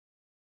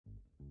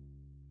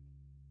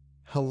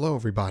Hello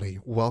everybody,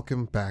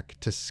 welcome back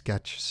to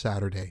Sketch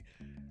Saturday.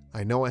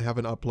 I know I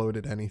haven't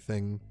uploaded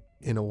anything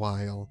in a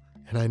while,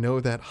 and I know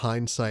that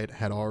hindsight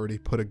had already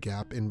put a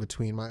gap in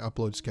between my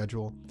upload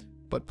schedule,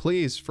 but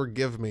please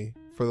forgive me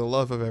for the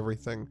love of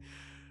everything.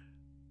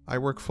 I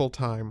work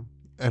full-time,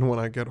 and when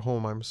I get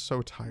home I'm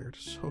so tired,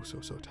 so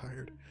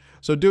tired.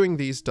 So doing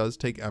these does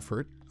take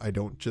effort. I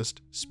don't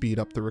just speed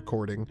up the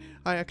recording.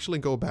 I actually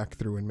go back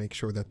through and make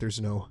sure that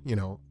there's no,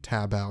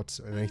 tab outs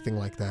or anything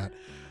like that.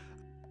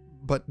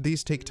 But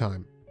these take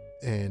time,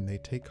 and they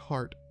take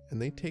heart, and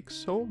they take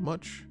so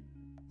much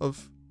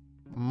of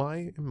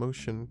my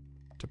emotion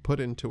to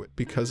put into it,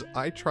 because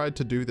I tried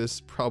to do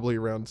this probably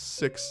around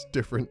 6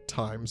 different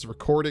times,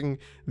 recording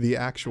the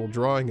actual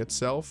drawing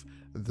itself,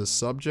 the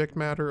subject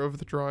matter of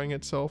the drawing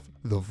itself,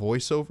 the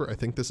voiceover. I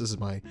think this is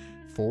my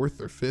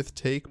 4th or 5th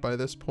take by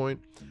this point.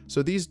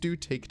 So these do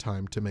take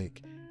time to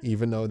make,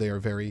 even though they are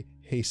very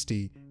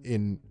hasty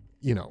in,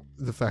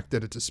 the fact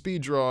that it's a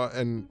speed draw,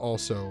 and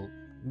also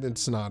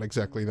it's not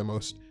exactly the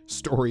most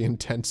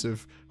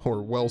story-intensive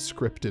or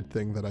well-scripted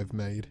thing that I've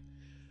made.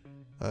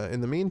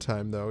 In the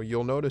meantime, though,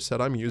 you'll notice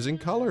that I'm using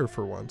color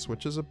for once,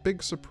 which is a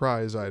big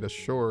surprise. I'd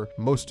assure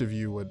most of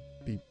you would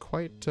be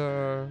quite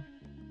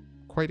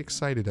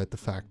excited at the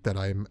fact that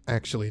I'm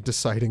actually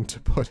deciding to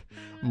put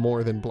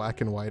more than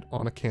black and white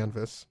on a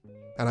canvas.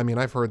 And I mean,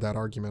 I've heard that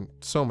argument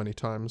so many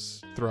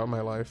times throughout my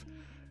life.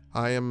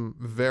 I am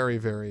very,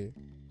 very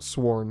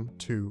sworn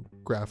to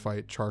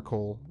graphite,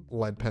 charcoal,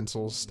 lead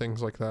pencils,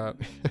 things like that.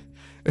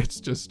 It's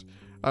just,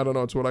 I don't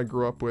know, it's what I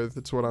grew up with,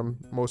 it's what I'm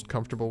most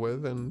comfortable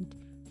with, and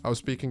I was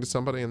speaking to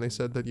somebody and they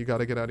said that you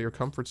gotta get out of your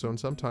comfort zone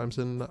sometimes,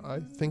 and I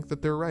think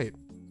that they're right.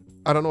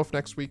 I don't know if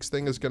next week's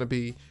thing is gonna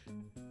be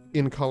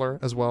in color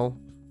as well.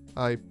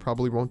 I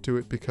probably won't do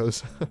it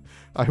because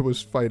I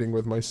was fighting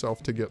with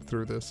myself to get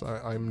through this.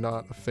 I'm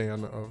not a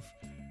fan of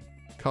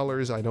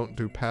colors. I don't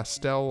do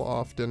pastel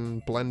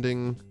often,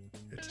 blending.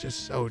 It's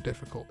just so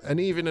difficult. And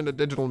even in a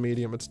digital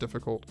medium, it's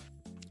difficult.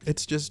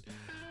 It's just,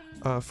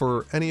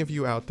 for any of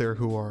you out there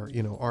who are,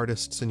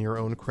 artists in your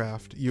own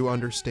craft, you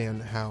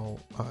understand how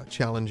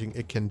challenging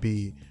it can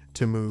be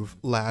to move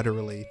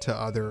laterally to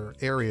other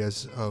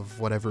areas of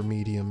whatever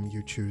medium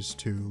you choose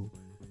to,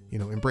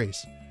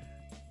 embrace.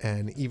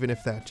 And even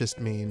if that just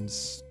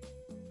means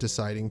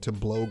deciding to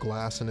blow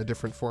glass in a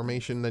different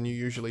formation than you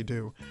usually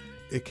do,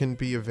 it can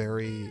be a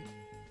very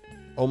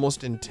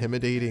almost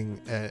intimidating,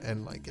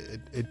 and like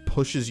it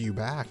pushes you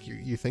back.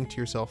 You think to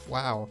yourself,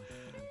 wow,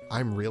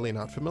 I'm really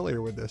not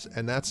familiar with this.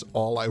 And that's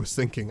all I was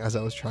thinking as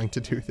I was trying to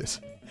do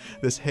this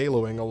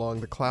haloing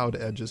along the cloud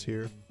edges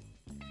here.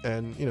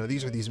 And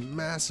these are these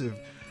massive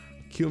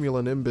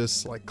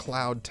cumulonimbus like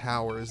cloud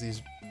towers,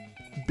 these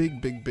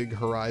big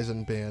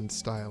horizon band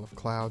style of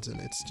clouds, and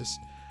it's just,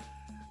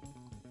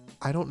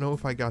 I don't know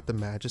if I got the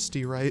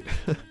majesty right.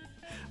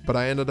 But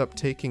I ended up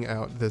taking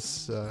out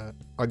this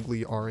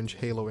ugly orange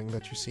haloing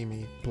that you see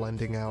me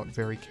blending out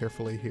very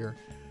carefully here.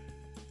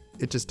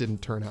 It just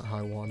didn't turn out how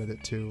I wanted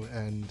it to,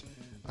 and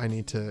I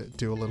need to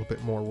do a little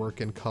bit more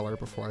work in color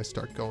before I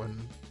start going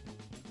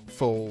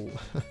full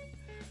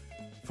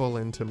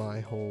into my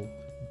whole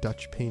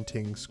Dutch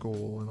painting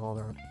school and all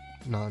that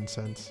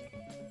nonsense.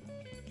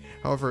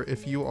 However,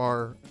 if you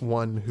are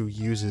one who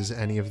uses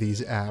any of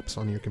these apps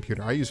on your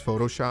computer, I use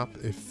Photoshop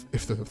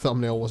if the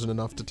thumbnail wasn't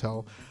enough to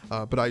tell,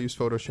 but I use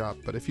Photoshop.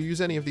 But if you use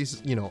any of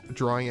these,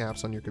 drawing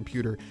apps on your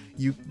computer,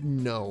 you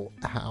know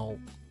how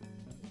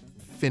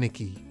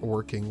finicky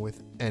working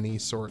with any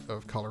sort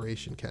of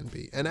coloration can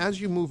be. And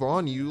as you move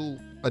on, you'll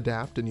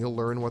adapt and you'll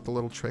learn what the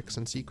little tricks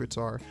and secrets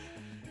are.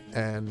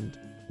 And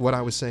what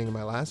I was saying in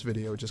my last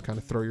video, just kind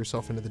of throw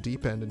yourself into the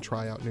deep end and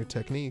try out new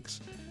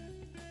techniques.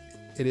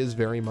 It is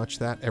very much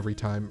that every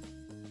time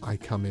I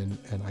come in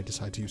and I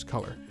decide to use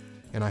color.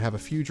 And I have a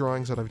few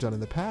drawings that I've done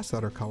in the past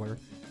that are color.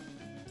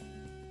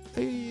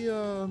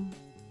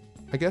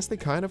 I guess they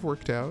kind of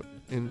worked out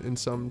in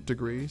some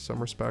degree, some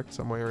respect,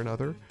 some way or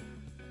another.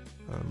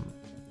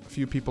 A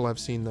few people have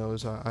seen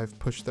those. I've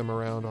pushed them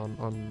around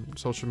on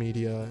social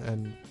media,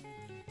 and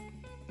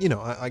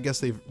I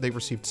guess they've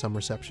received some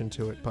reception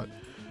to it, but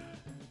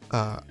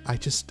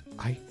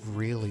I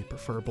really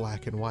prefer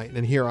black and white.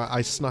 And here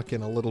I snuck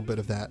in a little bit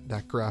of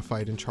that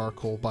graphite and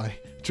charcoal by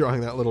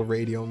drawing that little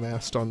radio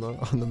mast on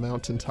the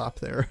mountaintop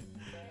there.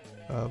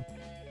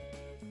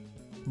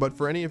 But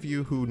for any of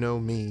you who know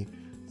me,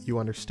 you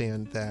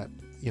understand that,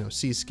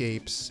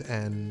 seascapes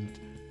and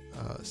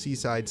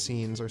seaside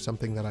scenes are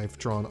something that I've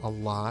drawn a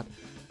lot.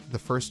 The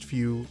first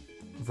few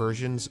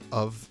versions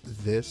of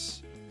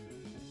this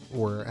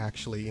were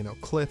actually,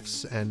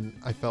 cliffs, and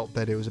I felt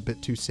that it was a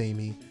bit too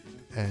samey.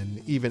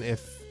 And even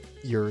if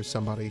you're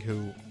somebody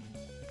who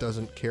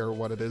doesn't care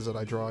what it is that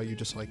I draw, you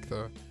just like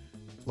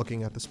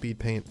looking at the speed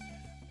paint,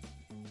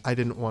 I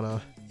didn't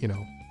want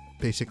to,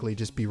 basically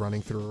just be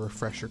running through a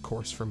refresher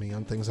course for me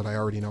on things that I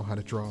already know how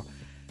to draw.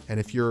 And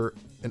if you're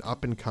an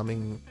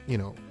up-and-coming,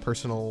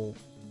 personal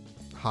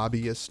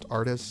hobbyist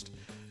artist,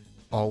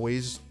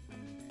 always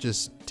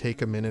just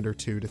take a minute or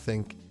two to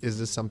think, is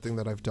this something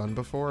that I've done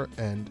before?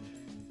 And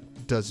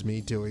does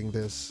me doing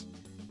this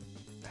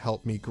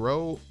help me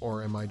grow,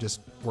 or am I just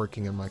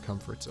working in my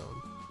comfort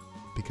zone?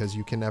 Because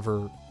you can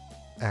never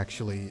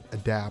actually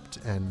adapt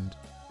and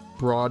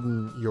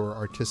broaden your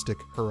artistic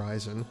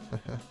horizon.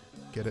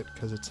 Get it?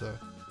 Because it's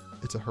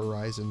a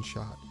horizon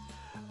shot.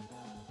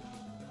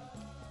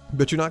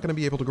 But you're not going to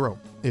be able to grow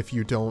if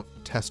you don't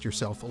test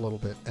yourself a little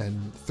bit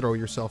and throw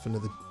yourself into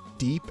the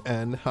deep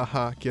end.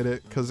 Haha, get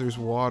it? Because there's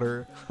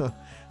water.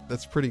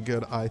 That's pretty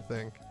good, I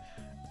think.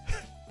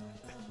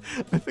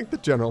 I think the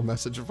general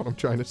message of what I'm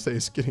trying to say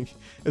is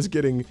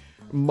getting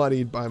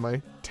muddied by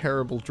my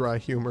terrible dry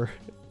humor.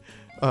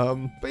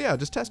 But yeah,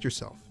 just test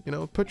yourself. You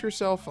know, put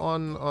yourself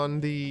on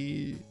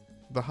the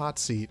hot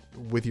seat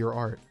with your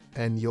art,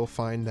 and you'll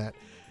find that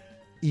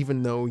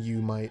even though you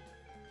might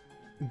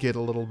get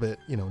a little bit,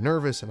 you know,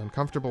 nervous and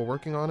uncomfortable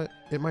working on it,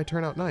 it might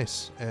turn out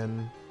nice.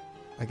 And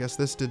I guess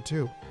this did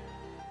too.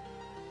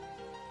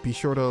 Be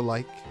sure to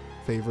like,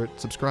 favorite,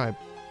 subscribe,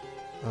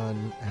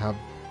 and have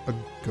a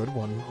good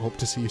one. Hope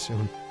to see you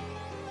soon.